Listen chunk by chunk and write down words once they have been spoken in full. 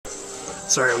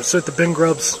Sorry, I was at the Ben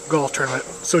Grubbs golf tournament.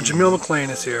 So Jameel McClain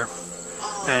is here.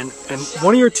 And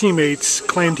one of your teammates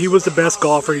claimed he was the best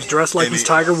golfer. He's dressed like he's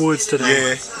Tiger Woods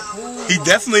today. Yeah. He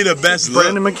definitely the best.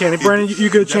 Brandon McKinney. Brandon, you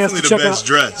get a chance to check out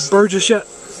Burgess yet?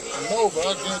 No, but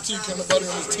I guarantee you can't nobody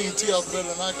on this team tee off better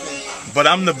than I can. But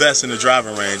I'm the best in the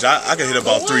driving range. I can hit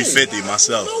about 350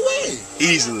 myself. No way.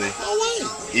 Easily. No way.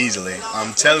 Easily.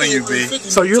 I'm telling you, B.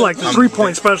 So you're like the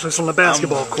three-point specialist on the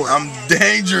basketball court. I'm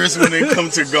dangerous when it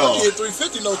comes to golf. I hit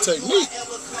 350, no technique.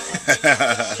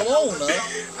 Come on, man.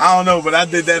 I don't know, but I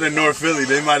did that in North Philly.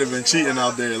 They might have been cheating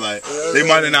out there. Like they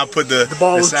might have not put the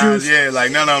ball was signs. juice. Yeah,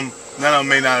 like none of them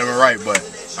may not have been right, but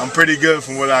I'm pretty good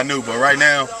from what I knew. But right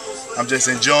now, I'm just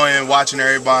enjoying watching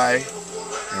everybody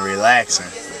and relaxing.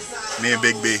 Me and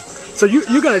Big B. So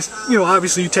you guys,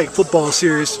 obviously you take football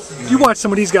serious. You watch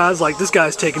some of these guys, like this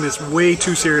guy's taking this way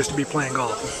too serious to be playing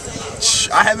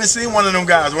golf. I haven't seen one of them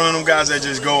guys that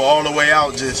just go all the way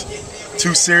out, just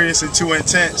too serious and too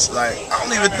intense. Like, I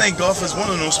don't even think golf is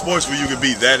one of those sports where you could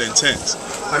be that intense.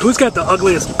 All right, who's got the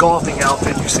ugliest golfing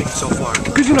outfit you've seen so far?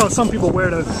 Because some people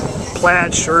wear the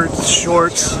plaid shirts,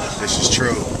 shorts. This is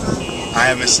true. I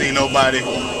haven't seen nobody,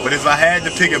 but if I had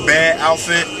to pick a bad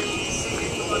outfit,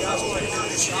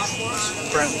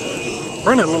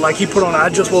 Brendan looked like he put on, I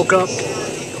just woke up,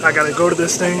 I gotta go to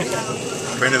this thing.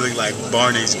 Brendan looked like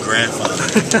Barney's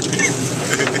grandfather.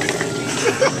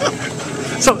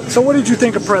 So what did you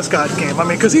think of Prescott's game? I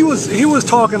mean, because he was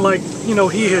talking like, he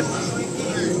was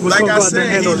like going to go out there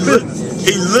and handle his business.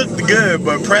 He looked good,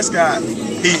 but Prescott,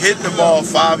 he hit the ball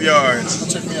 5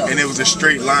 yards, and it was a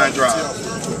straight line drive.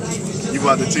 You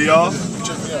about to tee off?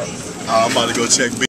 Check me out. I'm about to go check B.